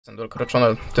And welcome to the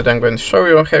channel. Today I'm going to show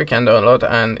you how you can download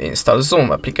and install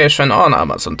Zoom application on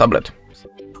Amazon tablet.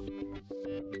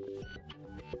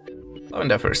 So in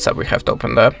the first step we have to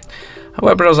open the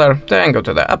web browser, then go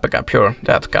to the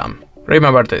applicapure.com.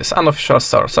 Remember, this is unofficial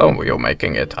store, so you're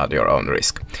making it at your own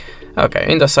risk.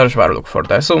 Okay, in the search bar look for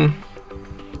the Zoom.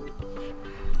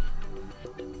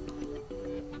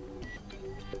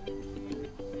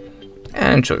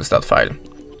 And choose that file.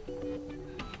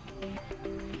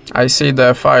 I see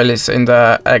the file is in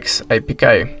the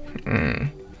XAPK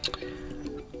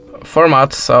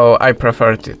format, so I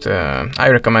prefer it. I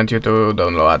recommend you to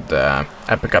download the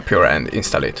applicapure and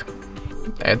install it.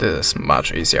 It is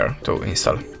much easier to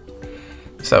install.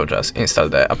 So just install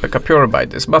the applicapure by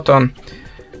this button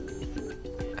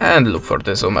and look for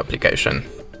the Zoom application.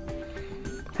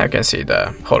 You can see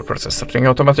the whole process starting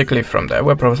automatically from the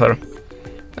web browser,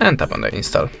 and tap on the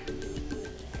install.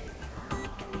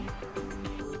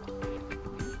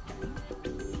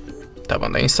 Tap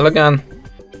on the install again.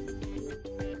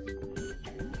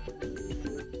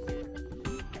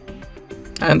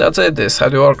 And that's it, this is how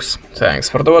it works. Thanks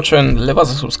for the watching, leave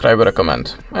us a subscribe or a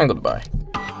comment, and goodbye.